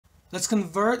Let's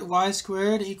convert y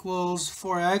squared equals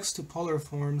 4x to polar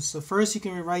form. So first you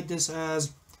can rewrite this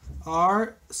as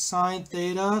r sine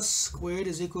theta squared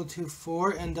is equal to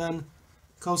 4 and then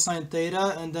cosine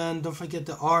theta, and then don't forget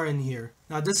the r in here.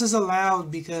 Now this is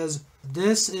allowed because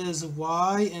this is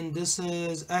y and this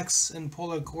is x in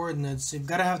polar coordinates. So you've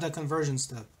got to have that conversion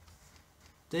step.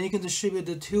 Then you can distribute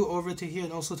the 2 over to here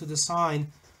and also to the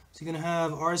sine. So you're going to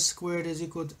have r squared is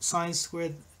equal to sine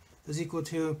squared is equal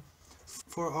to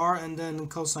 4r and then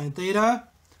cosine theta.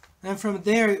 And from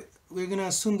there, we're going to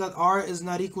assume that r is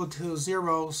not equal to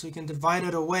 0, so you can divide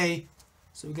it away.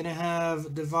 So we're going to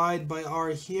have divide by r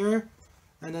here,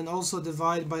 and then also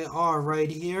divide by r right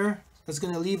here. That's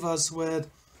going to leave us with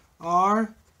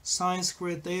r sine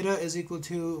squared theta is equal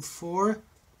to 4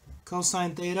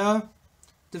 cosine theta.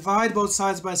 Divide both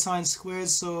sides by sine squared,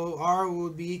 so r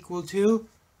would be equal to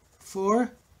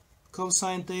 4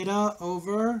 cosine theta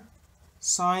over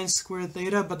sine squared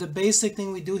theta. But the basic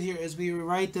thing we do here is we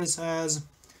rewrite this as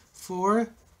 4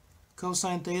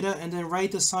 cosine theta and then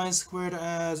write the sine squared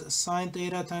as sine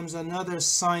theta times another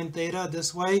sine theta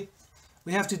this way.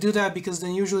 We have to do that because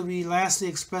then usually we lastly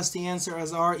express the answer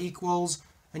as r equals,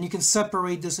 and you can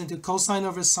separate this into cosine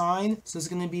over sine. So it's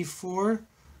going to be 4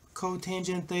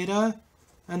 cotangent theta,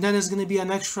 and then there's going to be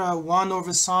an extra 1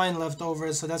 over sine left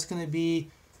over, so that's going to be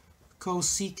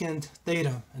cosecant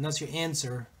theta, and that's your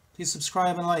answer. Please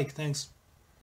subscribe and like. Thanks.